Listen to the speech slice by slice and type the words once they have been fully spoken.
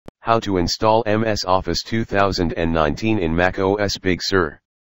How to install MS Office 2019 in macOS Big Sur.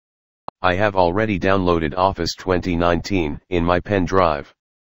 I have already downloaded Office 2019 in my pen drive.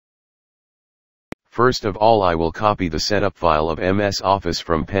 First of all, I will copy the setup file of MS Office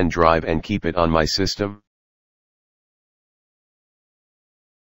from pen drive and keep it on my system.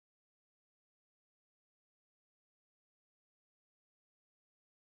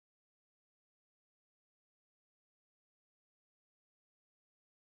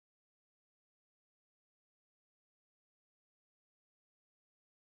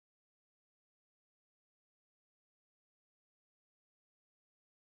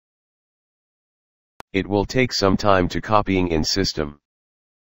 It will take some time to copying in system.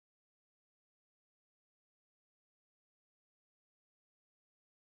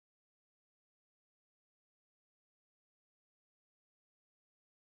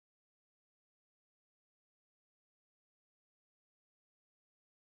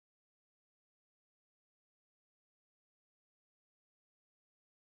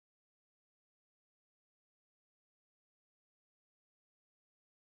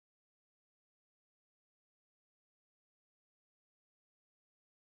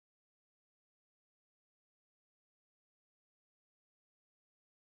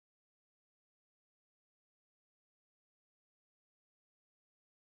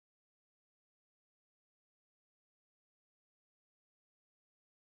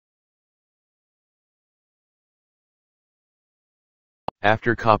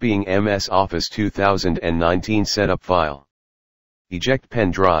 After copying MS Office 2019 setup file, eject pen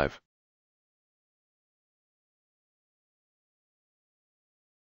drive.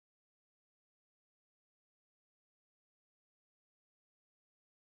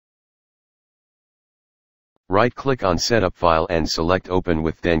 Right-click on setup file and select open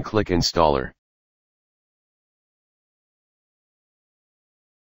with, then click installer.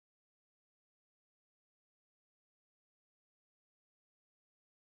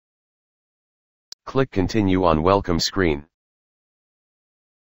 Click continue on welcome screen.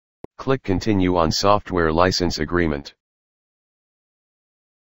 Click continue on software license agreement.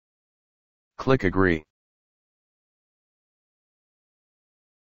 Click agree.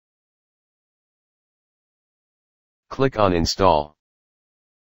 Click on install.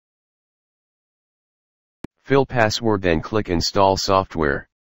 Fill password, then click install software.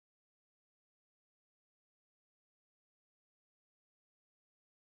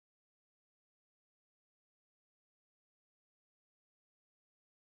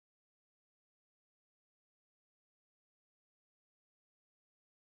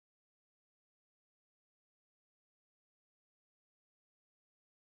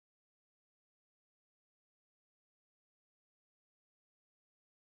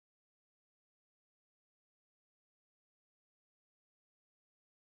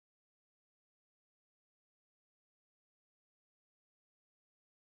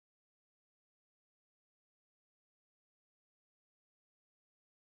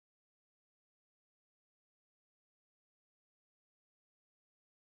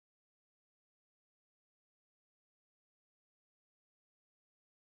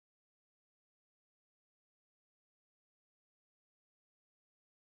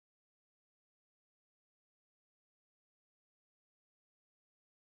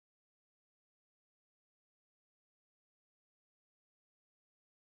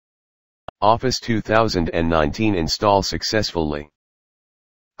 Office 2019 install successfully.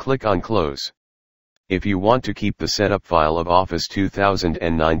 Click on close. If you want to keep the setup file of Office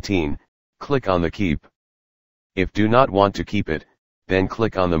 2019, click on the keep. If do not want to keep it, then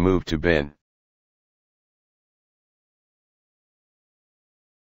click on the move to bin.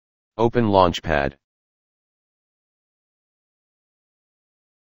 Open Launchpad.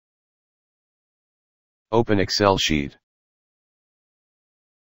 Open Excel sheet.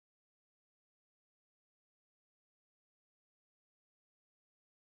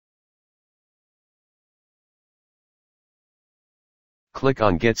 Click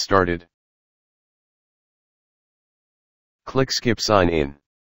on Get Started. Click Skip Sign In.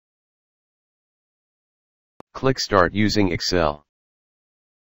 Click Start using Excel.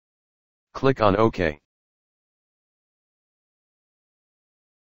 Click on OK.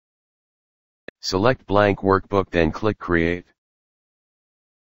 Select blank workbook, then click Create.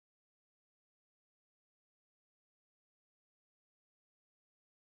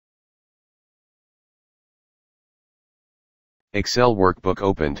 Excel workbook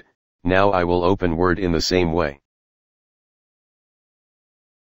opened. Now I will open Word in the same way.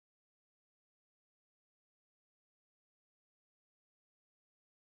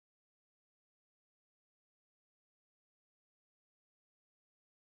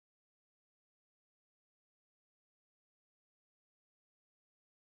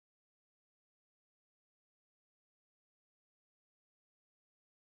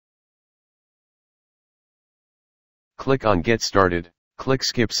 Click on Get Started, click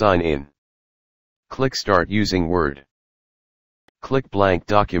Skip Sign In. Click Start using Word. Click Blank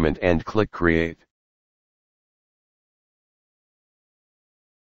Document and click Create.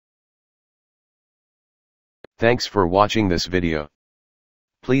 Thanks for watching this video.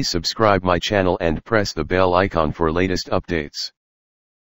 Please subscribe my channel and press the bell icon for latest updates.